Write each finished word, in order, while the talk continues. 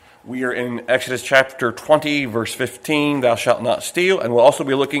We are in Exodus chapter 20, verse 15, thou shalt not steal. And we'll also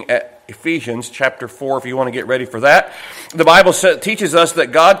be looking at Ephesians chapter 4 if you want to get ready for that. The Bible teaches us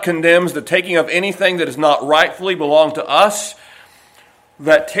that God condemns the taking of anything that does not rightfully belong to us,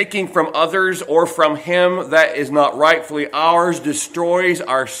 that taking from others or from Him that is not rightfully ours destroys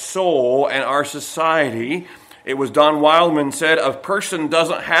our soul and our society. It was Don Wildman said, a person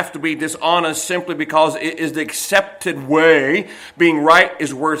doesn't have to be dishonest simply because it is the accepted way. Being right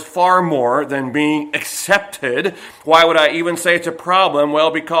is worth far more than being accepted. Why would I even say it's a problem?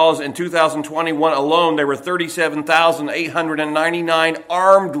 Well, because in 2021 alone, there were 37,899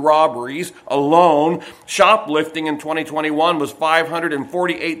 armed robberies alone. Shoplifting in 2021 was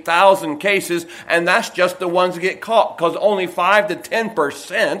 548,000 cases, and that's just the ones that get caught, because only 5 to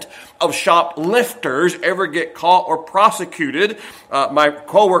 10% of shoplifters ever get caught or prosecuted. My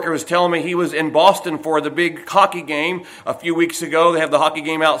coworker was telling me he was in Boston for the big hockey game a few weeks ago. They have the hockey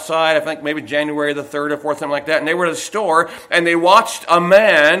game outside, I think maybe January the 3rd or 4th, something like that. And they were at a store and they watched a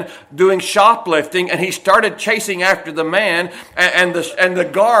man doing shoplifting, and he started chasing after the man, and the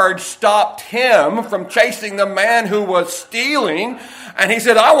guard stopped him from chasing the man who was stealing. And he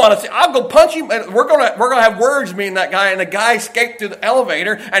said, I'll go punch him. And we're gonna have words, me and that guy. And the guy escaped through the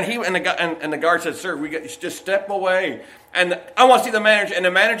elevator. And the guard said, sir, just step away. And I want to see the manager. And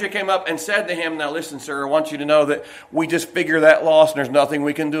the manager came up and said to him, now listen, sir, I want you to know that we just figure that loss and there's nothing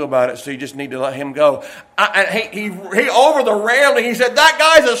we can do about it. So you just need to let him go. And he over the railing, he said, that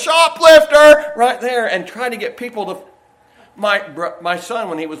guy's a shoplifter right there, and tried to get people to. My son,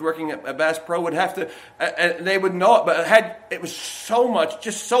 when he was working at Bass Pro, would have to, and they would know it, but it was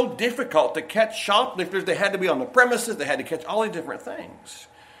just so difficult to catch shoplifters. They had to be on the premises. They had to catch all these different things.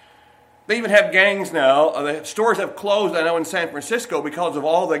 They even have gangs now. The stores have closed, I know, in San Francisco because of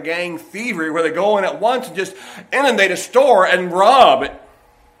all the gang thievery, where they go in at once and just inundate a store and rob it.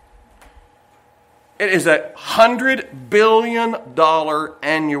 It is a $100 billion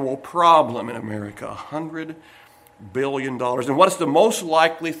annual problem in America. $100 billion. And what is the most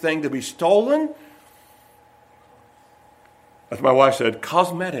likely thing to be stolen? As my wife said,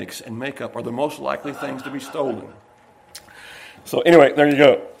 cosmetics and makeup are the most likely things to be stolen. So anyway, there you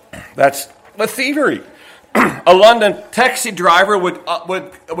go. That's the thievery. A London taxi driver would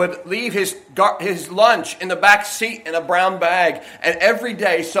leave his lunch in the back seat in a brown bag, and every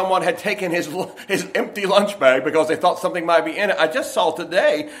day someone had taken his empty lunch bag because they thought something might be in it. I just saw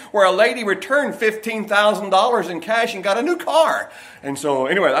today where a lady returned $15,000 in cash and got a new car. And so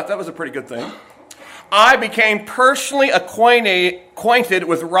anyway, that was a pretty good thing. I became personally acquainted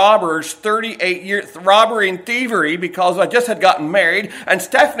with robbers, 38 years robbery and thievery, because I just had gotten married. And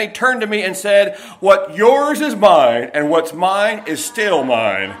Stephanie turned to me and said, "What yours is mine, and what's mine is still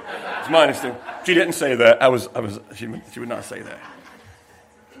mine." It's mine is still. She didn't say that. She would not say that.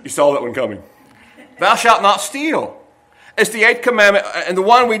 You saw that one coming. Thou shalt not steal. It's the 8th commandment, and the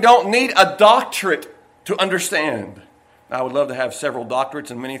one we don't need a doctorate to understand. I would love to have several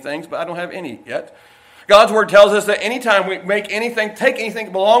doctorates in many things, but I don't have any yet. God's word tells us that anytime we take anything that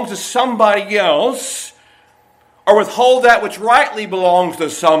belongs to somebody else, or withhold that which rightly belongs to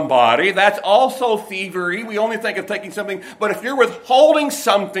somebody, that's also thievery. We only think of taking something, but if you're withholding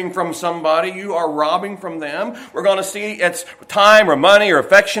something from somebody, you are robbing from them. We're going to see it's time or money or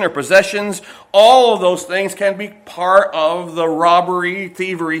affection or possessions. All of those things can be part of the robbery,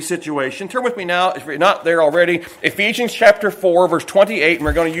 thievery situation. Turn with me now, if you're not there already, Ephesians chapter 4, verse 28, and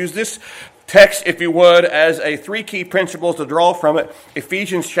we're going to use this text, if you would, as a 3 key principles to draw from it.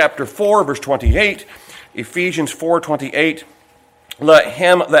 Ephesians chapter 4, verse 28. Ephesians 4:28. Let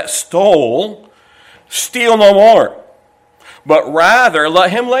him that stole steal no more, but rather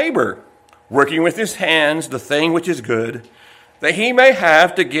let him labor, working with his hands the thing which is good, that he may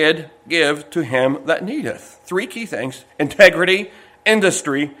have to give to him that needeth. 3 key things: integrity,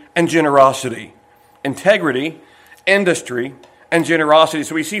 industry, and generosity. Integrity, industry, and generosity.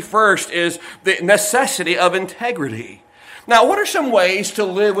 So we see first is the necessity of integrity. Now, what are some ways to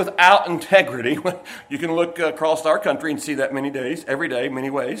live without integrity? You can look across our country and see that every day,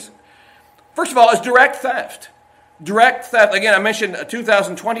 many ways. First of all, is direct theft. Direct theft. Again, I mentioned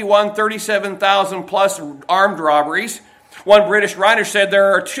 2021, 37,000 plus armed robberies. One British writer said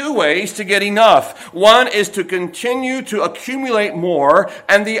there are 2 ways to get enough. One is to continue to accumulate more,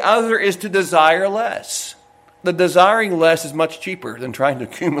 and the other is to desire less. The desiring less is much cheaper than trying to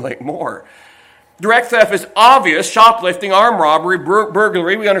accumulate more. Direct theft is obvious: shoplifting, armed robbery,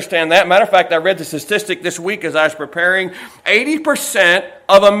 burglary. We understand that. Matter of fact, I read the statistic this week as I was preparing. 80%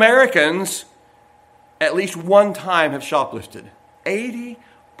 of Americans at least one time have shoplifted.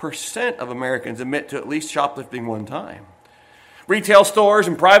 80% of Americans admit to at least shoplifting one time. Retail stores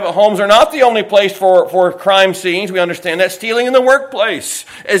and private homes are not the only place for crime scenes. We understand that. Stealing in the workplace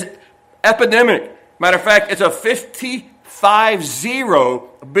is epidemic. Matter of fact, it's a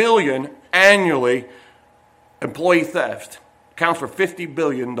 $50 billion annually employee theft. Accounts for $50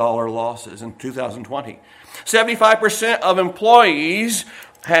 billion losses in 2020. 75% of employees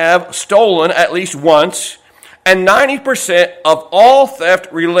have stolen at least once, and 90% of all theft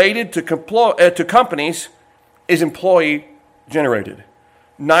related to companies is employee generated.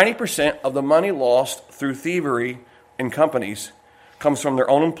 90% of the money lost through thievery in companies comes from their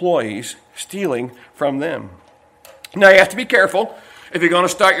own employees stealing from them. Now you have to be careful. If you're going to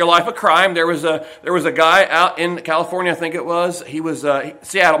start your life of crime, there was a guy out in California, I think it was. He was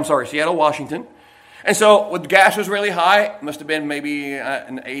Seattle, Washington. And so when gas was really high, must have been maybe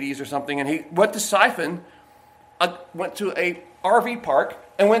in the 80s or something, and he went to siphon, went to a RV park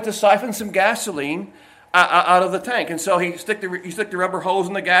and went to siphon some gasoline out of the tank. And so you stick the rubber hose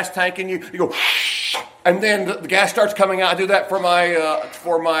in the gas tank, and you go, and then the gas starts coming out. I do that for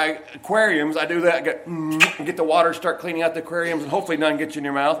my aquariums. I do that, get the water, start cleaning out the aquariums, and hopefully none gets in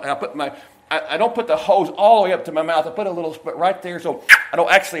your mouth. And I don't put the hose all the way up to my mouth. I put a little spit right there, so I don't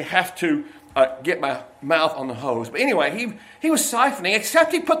actually have to get my mouth on the hose. But anyway, he was siphoning,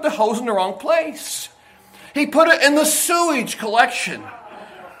 except he put the hose in the wrong place. He put it in the sewage collection.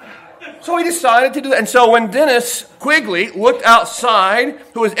 So he decided to do that. And so when Dennis Quigley looked outside,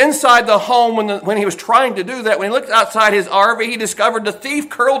 who was inside the home when he was trying to do that, when he looked outside his RV, he discovered the thief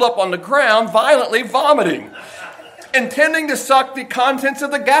curled up on the ground, violently vomiting. Intending to suck the contents of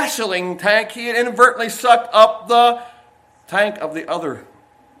the gasoline tank, he had inadvertently sucked up the tank of the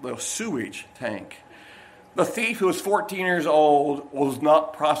sewage tank. The thief, who was 14 years old, was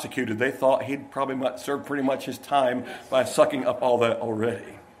not prosecuted. They thought he'd probably served pretty much his time by sucking up all that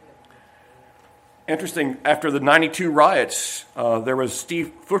already. Interesting, after the 92 riots, there was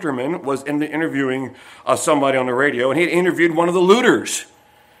Steve Futterman was interviewing somebody on the radio, and he had interviewed one of the looters.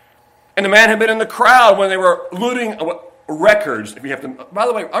 And the man had been in the crowd when they were looting records. By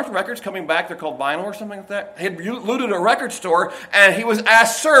the way, aren't records coming back? They're called vinyl or something like that. He had looted a record store, and he was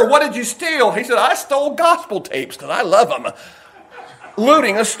asked, "Sir, what did you steal?" He said, "I stole gospel tapes because I love them."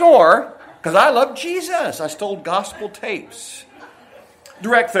 Looting a store because I love Jesus. I stole gospel tapes.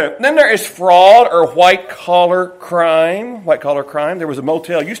 Direct theft. Then there is fraud or white-collar crime. White-collar crime. There was a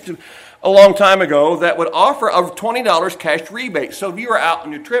motel a long time ago that would offer a $20 cash rebate. So if you were out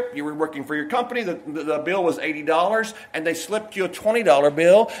on your trip, you were working for your company, the bill was $80, and they slipped you a $20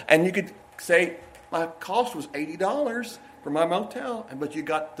 bill, and you could say, my cost was $80 for my motel, but you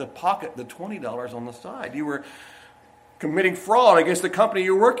got to pocket the $20 on the side. You were committing fraud against the company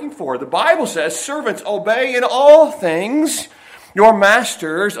you're working for. The Bible says, servants, obey in all things your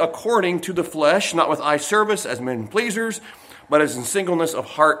masters according to the flesh, not with eye service as men pleasers, but as in singleness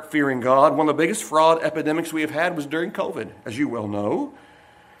of heart, fearing God. One of the biggest fraud epidemics we have had was during COVID, as you well know.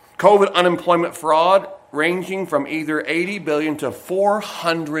 COVID unemployment fraud ranging from either $80 billion to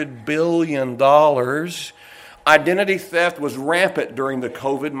 $400 billion. Identity theft was rampant during the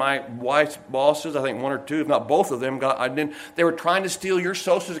COVID. My wife's bosses, I think one or two, if not both of them, they were trying to steal your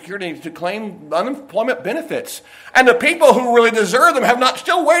Social Security to claim unemployment benefits. And the people who really deserve them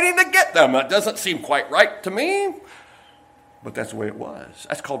still waiting to get them. That doesn't seem quite right to me. But that's the way it was.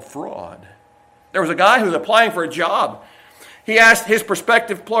 That's called fraud. There was a guy who was applying for a job. He asked his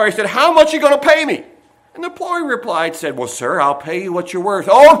prospective employer, he said, "How much are you going to pay me?" And the employee said, "Well, sir, I'll pay you what you're worth."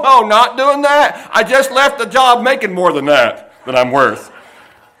 "Oh, no, not doing that. I just left the job making more than that I'm worth."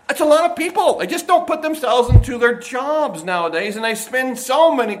 That's a lot of people. They just don't put themselves into their jobs nowadays, and they spend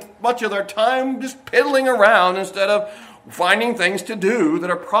much of their time just piddling around instead of finding things to do that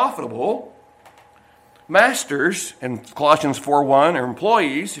are profitable. Masters, in Colossians 4:1, or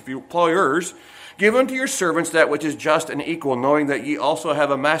employees, if you employers, give unto your servants that which is just and equal, knowing that ye also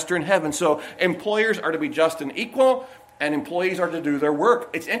have a master in heaven. So employers are to be just and equal, and employees are to do their work.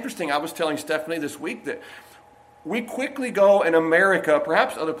 It's interesting. I was telling Stephanie this week that we quickly go in America,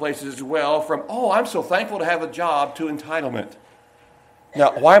 perhaps other places as well, from, I'm so thankful to have a job, to entitlement.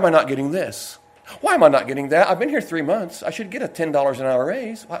 Now, why am I not getting this? Why am I not getting that? I've been here 3 months. I should get a $10 an hour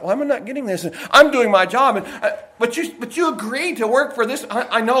raise. Why am I not getting this? I'm doing my job. But you agreed to work for this.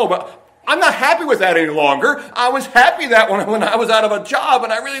 I know, but I'm not happy with that any longer. I was happy that when I was out of a job,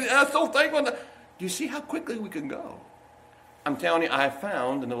 and I'm so thankful. Do you see how quickly we can go? I'm telling you, I have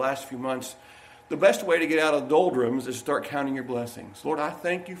found in the last few months, the best way to get out of doldrums is to start counting your blessings. Lord, I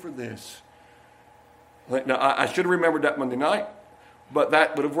thank you for this. Now, I should have remembered that Monday night. But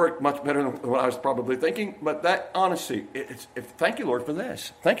that would have worked much better than what I was probably thinking. But that, honestly, thank you, Lord, for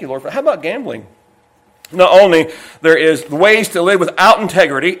this. Thank you, Lord, for. How about gambling? Not only there is ways to live without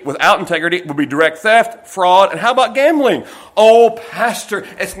integrity. Without integrity would be direct theft, fraud, and how about gambling? Oh, pastor,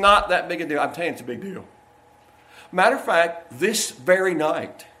 it's not that big a deal. I'm telling you, it's a big deal. Matter of fact, this very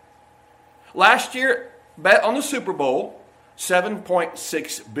night, last year, bet on the Super Bowl,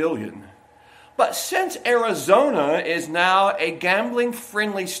 $7.6 billion. But since Arizona is now a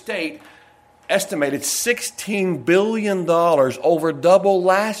gambling-friendly state, estimated $16 billion, over double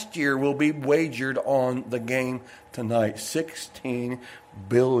last year, will be wagered on the game tonight. $16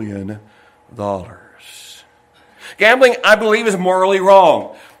 billion. Gambling, I believe, is morally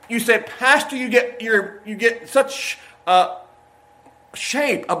wrong. You say, Pastor, you get such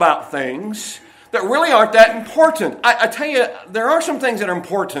shape about things that really aren't that important. I tell you, there are some things that are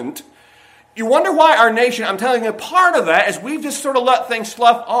important. You wonder why our nation, I'm telling you, part of that is we've just sort of let things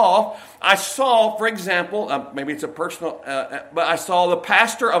slough off. I saw, for example, maybe it's a personal, but I saw the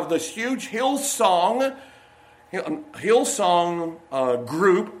pastor of this huge Hillsong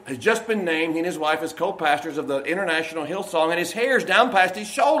group has just been named, he and his wife, as co-pastors of the International Hillsong, and his hair's down past his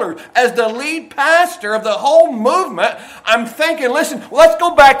shoulders. As the lead pastor of the whole movement, I'm thinking, listen, let's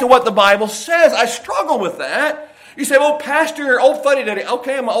go back to what the Bible says. I struggle with that. You say, well, pastor, you're old fuddy-duddy.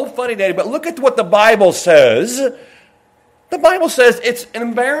 Okay, I'm an old fuddy-duddy, but look at what the Bible says. The Bible says it's an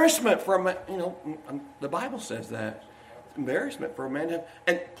embarrassment for a man. The Bible says that. It's embarrassment for a man to,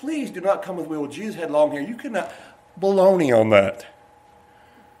 and please do not come with me, well, Jesus had long hair. You cannot. Baloney on that.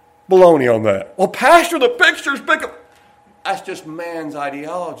 Baloney on that. Well, pastor, the picture's big. That's just man's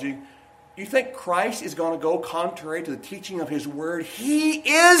ideology. You think Christ is going to go contrary to the teaching of his word? He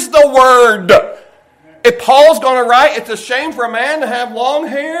is the word. If Paul's going to write, it's a shame for a man to have long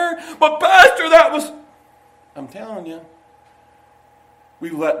hair. But pastor, I'm telling you,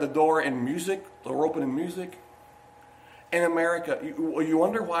 we let the door open in music. In America, you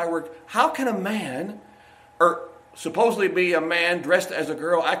wonder why how can a man, or supposedly be a man dressed as a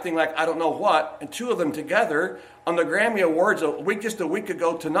girl, acting like I don't know what, and two of them together on the Grammy Awards just a week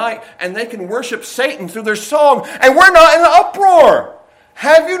ago tonight, and they can worship Satan through their song, and we're not in an uproar.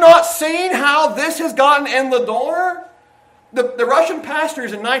 Have you not seen how this has gotten in the door? The Russian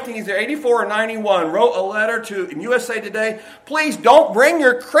pastors in either 84 or 91 wrote a letter in USA Today, please don't bring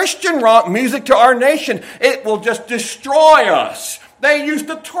your Christian rock music to our nation. It will just destroy us. They used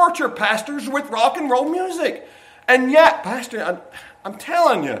to torture pastors with rock and roll music. And yet, pastor, I'm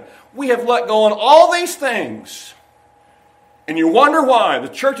telling you, we have let go on all these things. And you wonder why the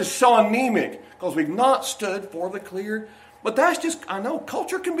church is so anemic, because we've not stood for the clear. But I know,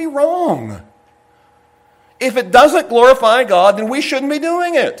 culture can be wrong. If it doesn't glorify God, then we shouldn't be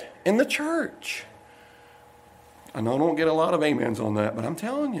doing it in the church. I know I don't get a lot of amens on that, but I'm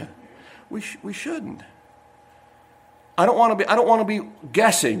telling you, we shouldn't. I don't want to be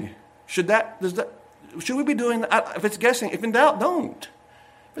guessing. Should we be doing that? If it's guessing, if in doubt, don't.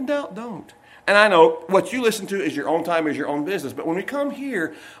 If in doubt, don't. And I know what you listen to is your own time, is your own business. But when we come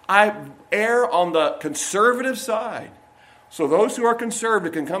here, I err on the conservative side. So those who are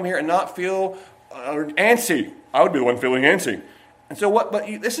conservative can come here and not feel antsy. I would be the one feeling antsy. And so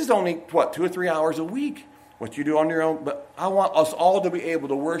this is only, 2 or 3 hours a week, what you do on your own. But I want us all to be able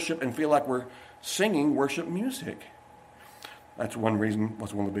to worship and feel like we're singing worship music. That's one reason,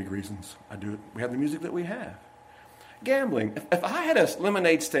 one of the big reasons I do it. We have the music that we have. Gambling. If I had a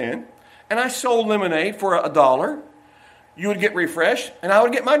lemonade stand and I sold lemonade for $1, you would get refreshed and I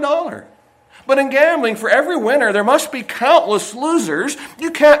would get my $1. But in gambling, for every winner, there must be countless losers.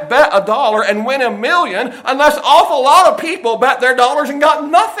 You can't bet $1 and win $1 million unless an awful lot of people bet their dollars and got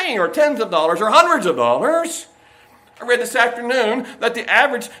nothing, or tens of dollars, or hundreds of dollars. I read this afternoon that the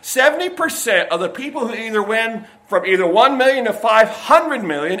average 70% of the people who either win from either $1 million to $500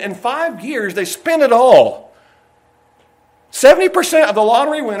 million, in 5 years, they spend it all. 70% of the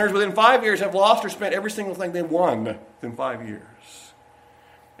lottery winners within 5 years have lost or spent every single thing they won within 5 years.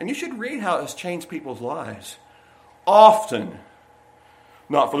 And you should read how it's changed people's lives. Often.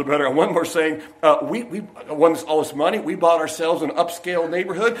 Not for the better. And one more saying, we won all this money. We bought ourselves an upscale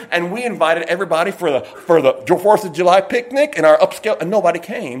neighborhood, and we invited everybody for the 4th of July picnic in our upscale, and nobody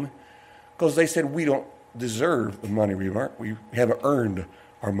came because they said we don't deserve the money we haven't earned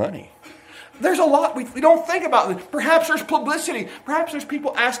our money. There's a lot we don't think about. Perhaps there's publicity. Perhaps there's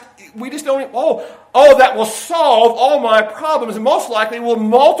people ask. We just don't. That will solve all my problems, and most likely will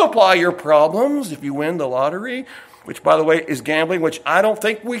multiply your problems if you win the lottery, which, by the way, is gambling, which I don't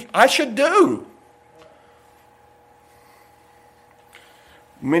think I should do.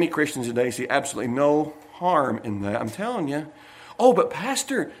 Many Christians today see absolutely no harm in that. I'm telling you. But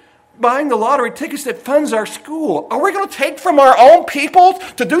Pastor, buying the lottery tickets that funds our school, are we going to take from our own people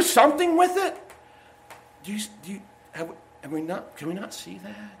to do something with it? Can we not see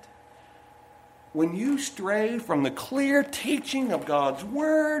that? When you stray from the clear teaching of God's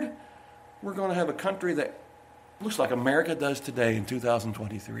Word, we're going to have a country that looks like America does today in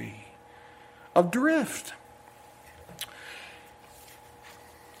 2023. Adrift.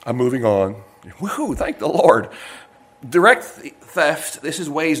 I'm moving on. Woohoo, thank the Lord. Direct theft, this is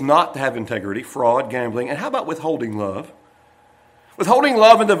ways not to have integrity, fraud, gambling, and how about withholding love? Withholding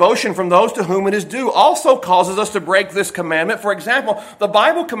love and devotion from those to whom it is due also causes us to break this commandment. For example, the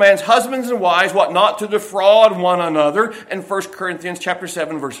Bible commands husbands and wives not to defraud one another in 1 Corinthians chapter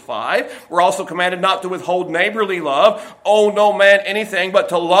 7, verse 5. We're also commanded not to withhold neighborly love. Owe no man anything but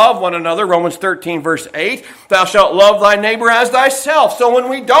to love one another, Romans 13, verse 8. Thou shalt love thy neighbor as thyself. So when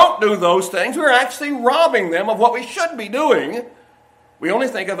we don't do those things, we're actually robbing them of what we should be doing. We only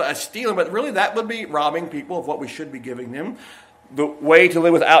think of it as stealing, but really that would be robbing people of what we should be giving them. The way to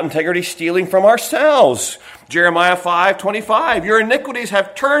live without integrity, stealing from ourselves. Jeremiah 5:25. Your iniquities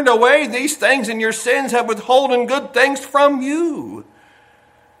have turned away these things, and your sins have withholden good things from you.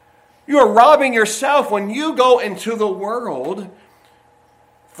 You are robbing yourself when you go into the world.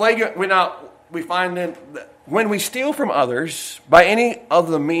 We find that when we steal from others by any of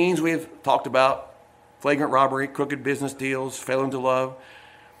the means we've talked about, flagrant robbery, crooked business deals, failing to love,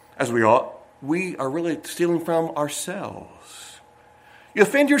 as we ought, we are really stealing from ourselves. You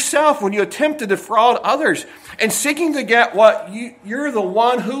offend yourself when you attempt to defraud others and seeking to get what you're the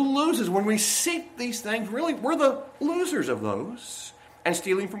one who loses. When we seek these things, really, we're the losers of those and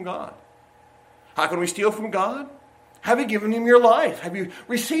stealing from God. How can we steal from God? Have you given him your life? Have you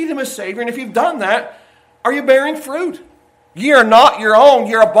received him as Savior? And if you've done that, are you bearing fruit? Ye are not your own.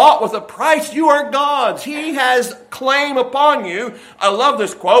 You are bought with a price. You are God's. He has claim upon you. I love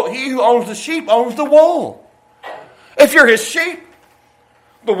this quote. He who owns the sheep owns the wool. If you're his sheep,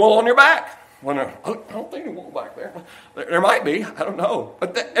 the wool on your back. Well, no, I don't think there's wool back there. There might be. I don't know.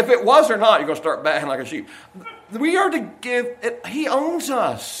 But if it was or not, you're going to start backing like a sheep. We are to give it. He owns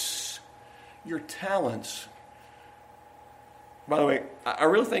us. Your talents. By the way, I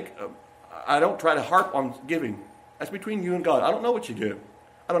really think I don't try to harp on giving. That's between you and God. I don't know what you give.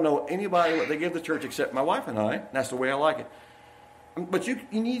 I don't know anybody what they give the church except my wife and I. And that's the way I like it. But you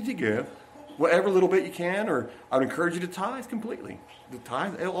need to give whatever little bit you can, or I would encourage you to tithe completely. The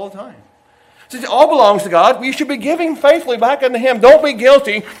tithe all the time. Since it all belongs to God, you should be giving faithfully back unto him. Don't be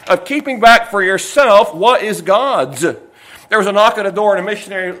guilty of keeping back for yourself what is God's. There was a knock at a door in a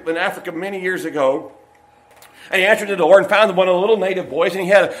missionary in Africa many years ago. And he answered the door and found one of the little native boys, and he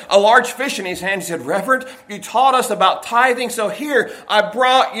had a large fish in his hand. He said, Reverend, you taught us about tithing, so here, I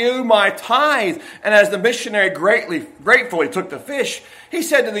brought you my tithe. And as the missionary gratefully took the fish, he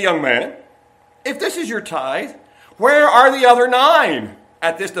said to the young man, if this is your tithe, where are the other 9?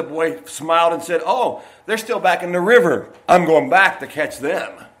 At this, the boy smiled and said, oh, they're still back in the river. I'm going back to catch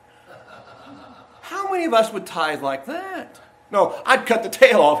them. How many of us would tithe like that? No, I'd cut the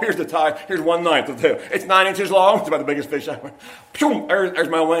tail off. Here's the tithe. Here's 1/9 of the tail. It's 9 inches long. It's about the biggest fish ever. There's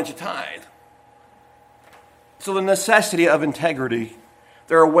my 1 inch of tithe. So the necessity of integrity.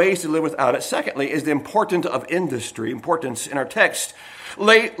 There are ways to live without it. Secondly, is the importance of industry. Importance in our text.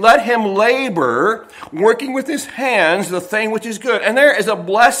 Let him labor, working with his hands, the thing which is good. And there is a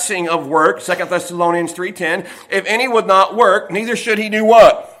blessing of work. 2 Thessalonians 3:10. If any would not work, neither should he do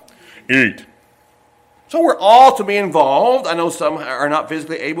what? Eat. So we're all to be involved. I know some are not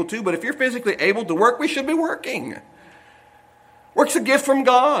physically able to, but if you're physically able to work, we should be working. Work's a gift from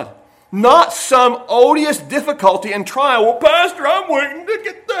God. Not some odious difficulty and trial. Well, Pastor, I'm waiting to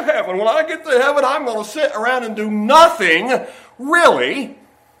get to heaven. When I get to heaven, I'm going to sit around and do nothing. Really?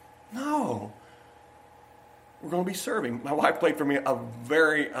 No. We're going to be serving. My wife played for me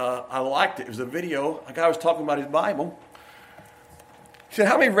I liked it. It was a video. A guy was talking about his Bible. He said,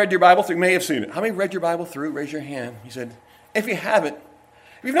 how many read your Bible through? You may have seen it. How many read your Bible through? Raise your hand. He said, if you haven't,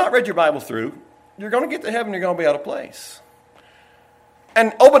 if you've not read your Bible through, you're going to get to heaven, you're going to be out of place.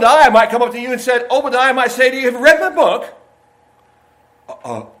 And Obadiah might come up to you and said, Obadiah might say to you, have you read my book?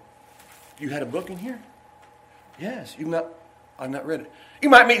 You had a book in here? Yes, I've not read it. You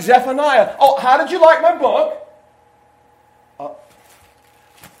might meet Zephaniah. Oh, how did you like my book?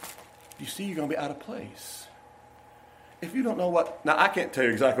 You see, you're going to be out of place. If you don't know what... Now, I can't tell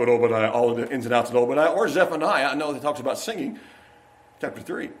you exactly what Obadiah, all of the ins and outs of Obadiah, or Zephaniah. I know that talks about singing, chapter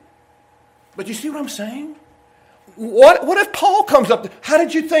 3. But you see what I'm saying? What if Paul comes up to... How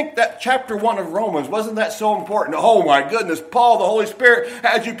did you think that chapter 1 of Romans, wasn't that so important? Oh, my goodness, Paul, the Holy Spirit,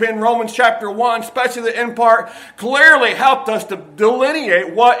 as you pen Romans chapter 1, especially the end part, clearly helped us to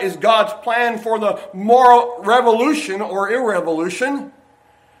delineate what is God's plan for the moral revolution or irrevolution.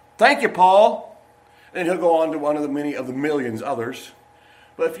 Thank you, Paul. And he'll go on to one of the many of the millions others.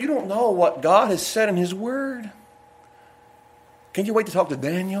 But if you don't know what God has said in his word, can you wait to talk to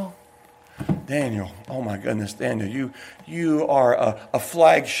Daniel? Daniel, oh my goodness, Daniel, you are a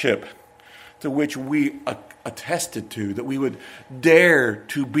flagship to which we attested to, that we would dare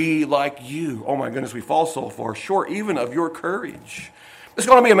to be like you. Oh my goodness, we fall so far short even of your courage. It's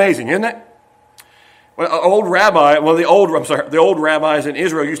going to be amazing, isn't it? Well, the old rabbis in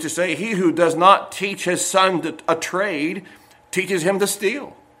Israel used to say, he who does not teach his son a trade teaches him to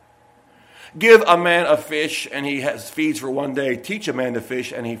steal. Give a man a fish and he feeds for one day. Teach a man to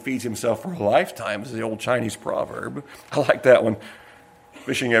fish and he feeds himself for a lifetime. This is the old Chinese proverb. I like that one.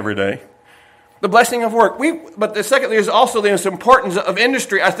 Fishing every day. The blessing of work. But secondly is also the importance of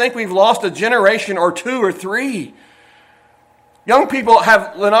industry. I think we've lost a generation or two or three. Young people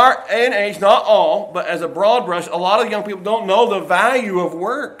have, in our age, not all, but as a broad brush, a lot of young people don't know the value of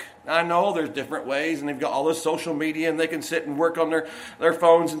work. I know there's different ways, and they've got all this social media, and they can sit and work on their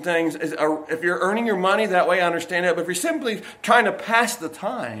phones and things. If you're earning your money that way, I understand it. But if you're simply trying to pass the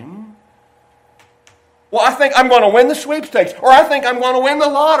time, well, I think I'm going to win the sweepstakes, or I think I'm going to win the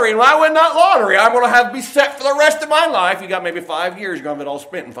lottery. And when I win that lottery, I'm going to be set for the rest of my life. You got maybe 5 years. You're going to have it all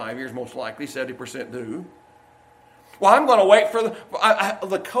spent in 5 years, most likely. 70% do. Well, I'm going to wait for the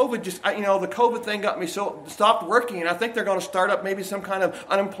COVID. The COVID thing got me so stopped working, and I think they're going to start up maybe some kind of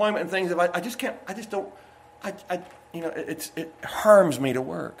unemployment and things. It harms me to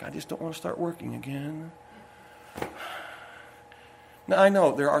work. I just don't want to start working again. Now I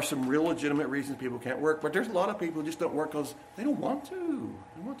know there are some real legitimate reasons people can't work, but there's a lot of people who just don't work because they don't want to.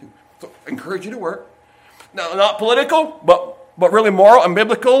 So I encourage you to work. Now, not political, but really moral and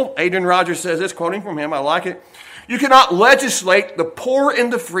biblical. Adrian Rogers says this, quoting from him. I like it. You cannot legislate the poor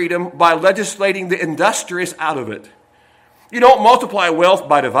into freedom by legislating the industrious out of it. You don't multiply wealth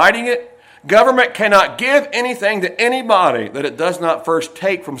by dividing it. Government cannot give anything to anybody that it does not first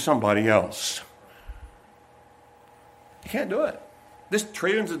take from somebody else. You can't do it. This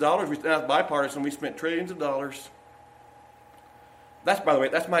trillions of dollars, that's bipartisan, we spent trillions of dollars. That's, by the way,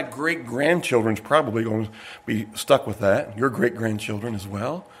 that's my great-grandchildren's probably going to be stuck with that. Your great-grandchildren as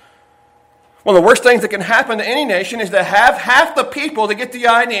well. One of the worst things that can happen to any nation is to have half the people to get the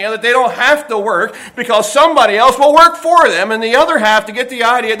idea that they don't have to work because somebody else will work for them, and the other half to get the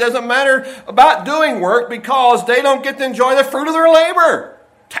idea it doesn't matter about doing work because they don't get to enjoy the fruit of their labor.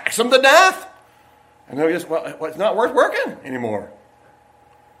 Tax them to death. And they're just, it's not worth working anymore.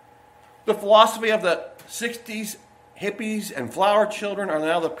 The philosophy of the 60s hippies and flower children are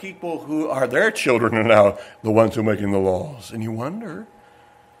now the people who are their children are now the ones who are making the laws. And you wonder.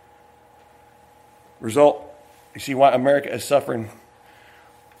 Result, you see why America is suffering.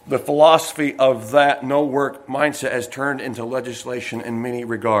 The philosophy of that no work mindset has turned into legislation in many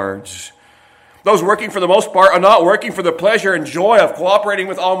regards. Those working for the most part are not working for the pleasure and joy of cooperating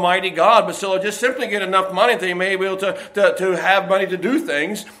with Almighty God, but still just simply get enough money that they may be able to have money to do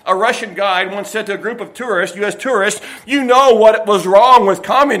things. A Russian guide once said to a group of tourists, U.S. tourists, you know what was wrong with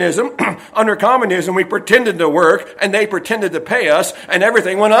communism. Under communism, we pretended to work, and they pretended to pay us, and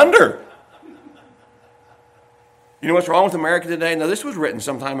everything went under. You know what's wrong with America today? Now, this was written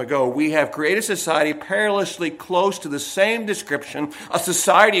some time ago. We have created a society perilously close to the same description, a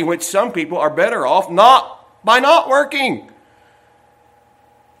society in which some people are better off by not working.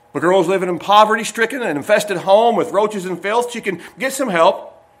 A girl's living in poverty-stricken and infested home with roaches and filth. She can get some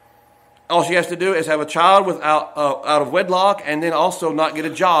help. All she has to do is have a child out of wedlock and then also not get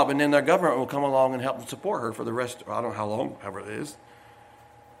a job. And then their government will come along and help and support her for the rest, I don't know how long, however it is.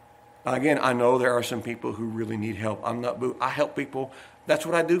 Again, I know there are some people who really need help. I help people. That's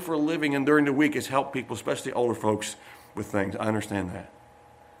what I do for a living, and during the week is help people, especially older folks, with things. I understand that.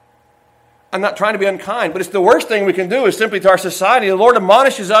 I'm not trying to be unkind, but it's the worst thing we can do is simply to our society. The Lord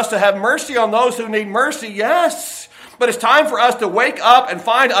admonishes us to have mercy on those who need mercy, yes. But it's time for us to wake up and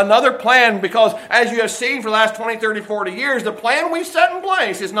find another plan because, as you have seen for the last 20, 30, 40 years, the plan we set in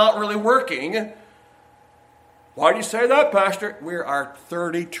place is not really working. Why do you say that, Pastor? We are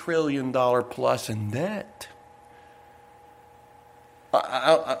 $30 trillion plus in debt.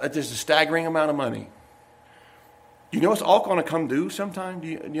 It's just a staggering amount of money. You know it's all going to come due sometime? Do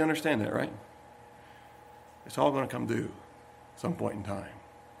you understand that, right? It's all going to come due at some point in time.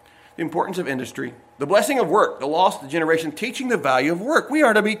 The importance of industry, the blessing of work, the lost generation, teaching the value of work. We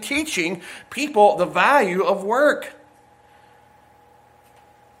are to be teaching people the value of work.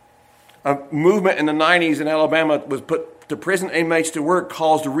 A movement in the 90s in Alabama was put to prison inmates to work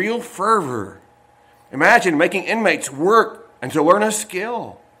caused real fervor. Imagine making inmates work and to learn a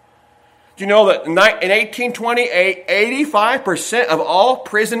skill. Do you know that in 1828, 85% of all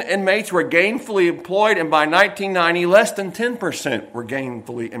prison inmates were gainfully employed, and by 1990, less than 10% were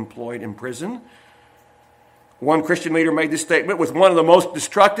gainfully employed in prison? One Christian leader made this statement: with one of the most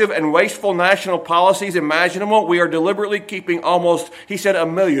destructive and wasteful national policies imaginable, we are deliberately keeping almost, he said,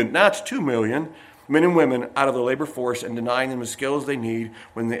 1 million, now it's 2 million, men and women out of the labor force and denying them the skills they need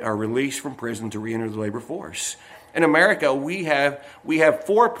when they are released from prison to re-enter the labor force. In America, we have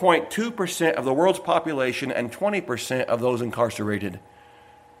 4.2% of the world's population and 20% of those incarcerated.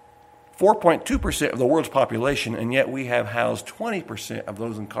 4.2% of the world's population, and yet we have housed 20% of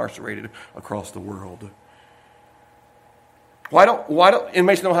those incarcerated across the world. Why don't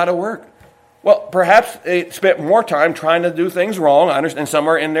inmates know how to work? Well, perhaps they spent more time trying to do things wrong. I understand some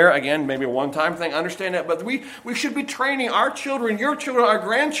are in there, again, maybe a one-time thing. I understand that. But we should be training our children, your children, our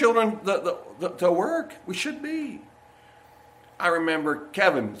grandchildren to work. We should be. I remember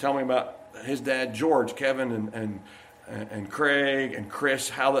Kevin telling me about his dad, George, Kevin and Craig and Chris,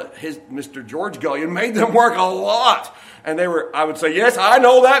 how his Mr. George Gullion made them work a lot. And I would say, yes, I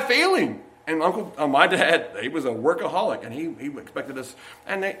know that feeling. And my dad, he was a workaholic, and he expected us,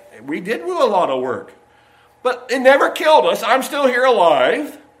 and we did do a lot of work. But it never killed us. I'm still here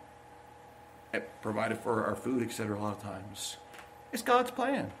alive. It provided for our food, etc. a lot of times. It's God's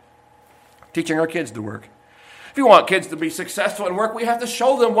plan. Teaching our kids to work. If you want kids to be successful in work, we have to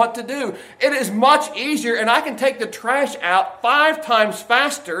show them what to do. It is much easier, and I can take the trash out 5 times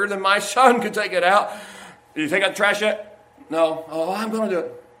faster than my son could take it out. Did you take out the trash yet? No. Oh, I'm going to do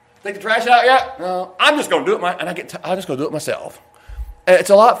it. Take the trash out yet? No. I'm just going to do it. I'm just going to do it myself. And it's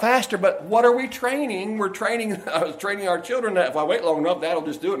a lot faster, but what are we training? I was training our children that if I wait long enough, Dad will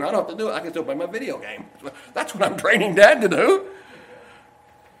just do it, and I don't have to do it. I can still play my video game. That's what I'm training Dad to do.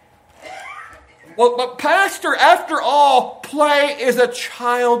 Well, but Pastor, after all, play is a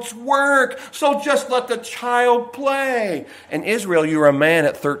child's work. So just let the child play. In Israel, you were a man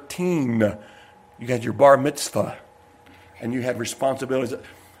at 13. You had your bar mitzvah, and you had responsibilities.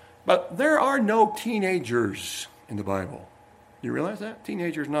 But there are no teenagers in the Bible. You realize that?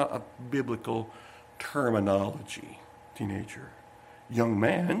 Teenager is not a biblical terminology. Teenager. Young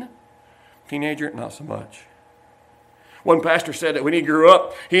man. Teenager, not so much. One pastor said that when he grew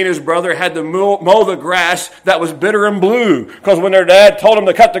up, he and his brother had to mow the grass that was bitter and blue. Because when their dad told them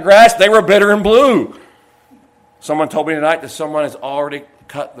to cut the grass, they were bitter and blue. Someone told me tonight that someone has already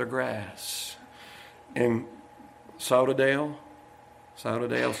cut their grass. In Southdale,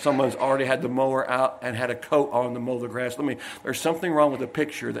 someone's already had the mower out and had a coat on to mow the grass. There's something wrong with the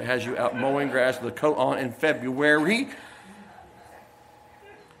picture that has you out mowing grass with a coat on in February.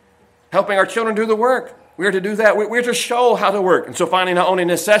 Helping our children do the work. We are to do that. We're to show how to work. And so finally, not only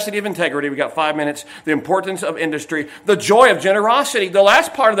necessity of integrity, we got 5 minutes, the importance of industry, the joy of generosity. The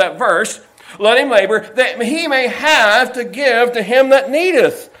last part of that verse, let him labor that he may have to give to him that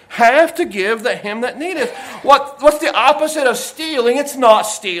needeth. Have to give to him that needeth. What's the opposite of stealing? It's not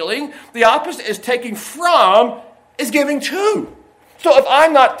stealing. The opposite is taking from, is giving to. So if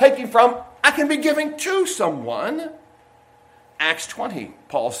I'm not taking from, I can be giving to someone. Acts 20,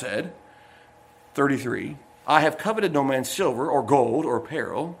 Paul said, 33, I have coveted no man's silver or gold or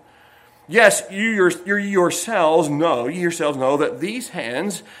apparel. Yes, you yourselves know that these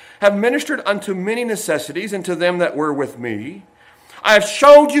hands have ministered unto many necessities and to them that were with me. I have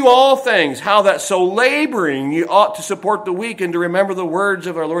showed you all things, how that so laboring you ought to support the weak and to remember the words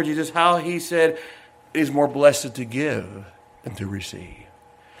of our Lord Jesus, how he said, it is more blessed to give than to receive.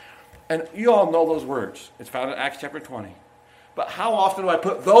 And you all know those words. It's found in Acts chapter 20. But how often do I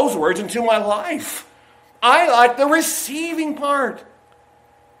put those words into my life? I like the receiving part.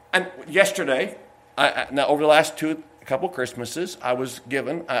 And yesterday, now over the last couple Christmases, I was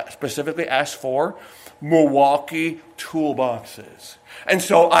given, specifically asked for, Milwaukee toolboxes. And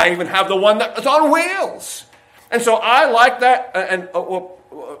so I even have the one that's on wheels. And so I like that.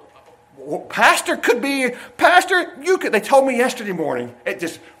 Pastor, they told me yesterday morning, it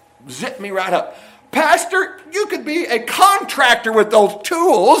just zipped me right up. Pastor, you could be a contractor with those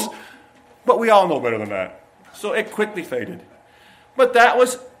tools, but we all know better than that. So it quickly faded. But that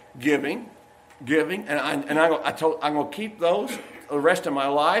was giving, and I'm going to keep those the rest of my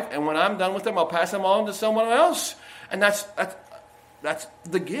life, and when I'm done with them, I'll pass them on to someone else. And that's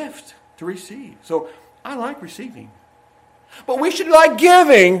the gift to receive. So I like receiving. But we should like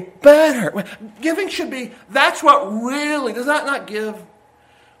giving better. Giving should be, that's what really, does that not give?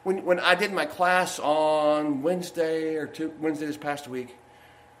 When I did my class on Wednesday this past week,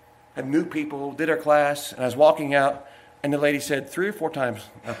 had new people, did our class, and I was walking out, and the lady said 3 or 4 times,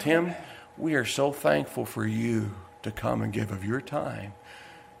 now Tim, we are so thankful for you to come and give of your time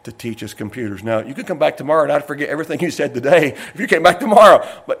to teach us computers. Now, you can come back tomorrow and I'd forget everything you said today if you came back tomorrow.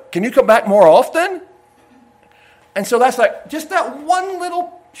 But can you come back more often? And so that's like, just that one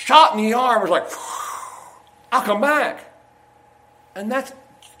little shot in the arm was like, I'll come back. And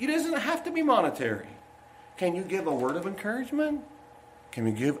it doesn't have to be monetary. Can you give a word of encouragement? Can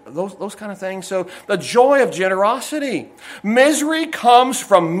we give those kind of things? So the joy of generosity. Misery comes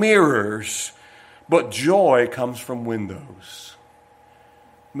from mirrors, but joy comes from windows.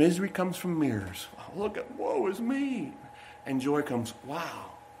 Misery comes from mirrors. Oh, look at, woe is me. And joy comes,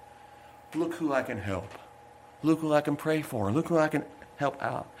 wow, look who I can help. Look who I can pray for. Look who I can help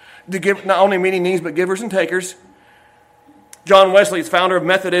out. To give not only meeting needs, but givers and takers. John Wesley, founder of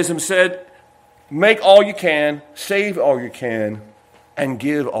Methodism, said, make all you can, save all you can, and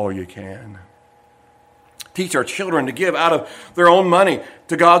give all you can. Teach our children to give out of their own money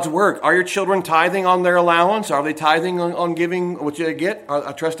to God's work. Are your children tithing on their allowance? Are they tithing on giving what you get?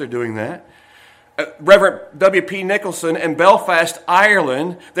 I trust they're doing that. Reverend W.P. Nicholson in Belfast,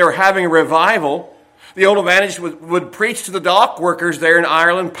 Ireland, they were having a revival. The old evangelist would preach to the dock workers there in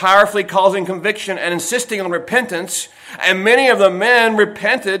Ireland, powerfully causing conviction and insisting on repentance. And many of the men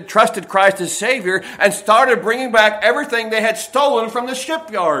repented, trusted Christ as Savior, and started bringing back everything they had stolen from the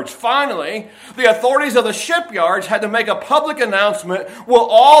shipyards. Finally, the authorities of the shipyards had to make a public announcement. Will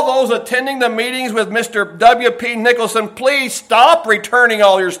all those attending the meetings with Mr. W.P. Nicholson please stop returning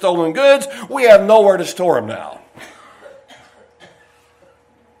all your stolen goods? We have nowhere to store them now.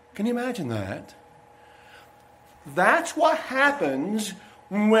 Can you imagine that? That's what happens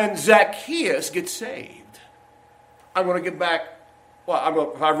when Zacchaeus gets saved. I'm going to give back,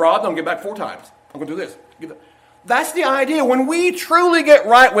 if I robbed, I'm going to give back 4 times. I'm going to do this. That's the idea. When we truly get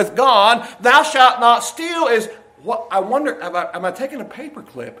right with God, thou shalt not steal is what I wonder, am I taking a paper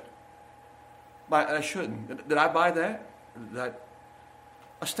clip? I shouldn't. Did I buy that?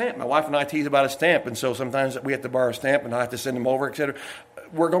 A stamp. My wife and I tease about a stamp, and so sometimes we have to borrow a stamp and I have to send them over, etc.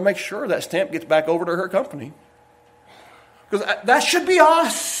 We're going to make sure that stamp gets back over to her company. Because that should be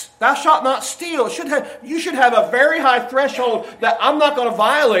us. Thou shalt not steal. You should have a very high threshold that I'm not going to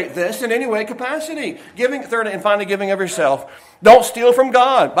violate this in any way capacity. Third and finally, giving of yourself. Don't steal from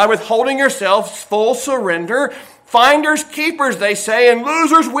God. By withholding yourself, full surrender. Finders, keepers, they say, and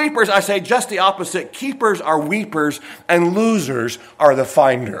losers, weepers. I say just the opposite. Keepers are weepers, and losers are the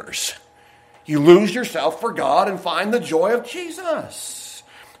finders. You lose yourself for God and find the joy of Jesus.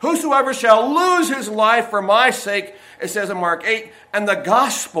 Whosoever shall lose his life for my sake, it says in Mark 8, and the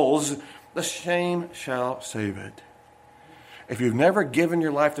Gospels, the same shall save it. If you've never given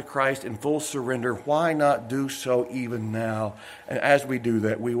your life to Christ in full surrender, why not do so even now? And as we do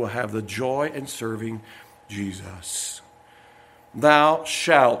that, we will have the joy in serving Jesus. Thou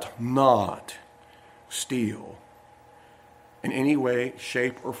shalt not steal in any way,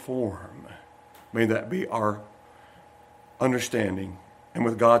 shape, or form. May that be our understanding. And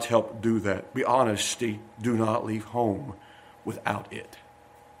with God's help, do that. Be honesty. Do not leave home without it.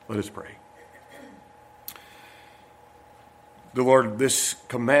 Let us pray. The Lord, this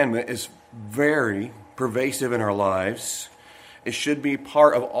commandment is very pervasive in our lives. It should be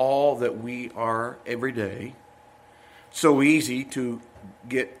part of all that we are every day. So easy to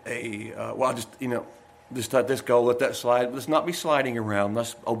get just let this go, let that slide. Let's not be sliding around.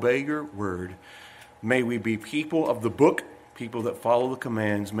 Let's obey your word. May we be people of the book, people that follow the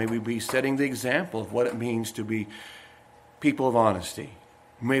commands. May we be setting the example of what it means to be people of honesty.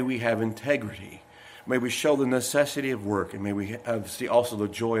 May we have integrity. May we show the necessity of work, and may we see also the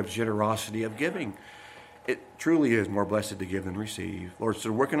joy of generosity of giving. It truly is more blessed to give than receive. Lord,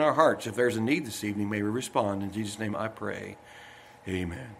 so work in our hearts. If there's a need this evening, may we respond. In Jesus' name I pray. Amen.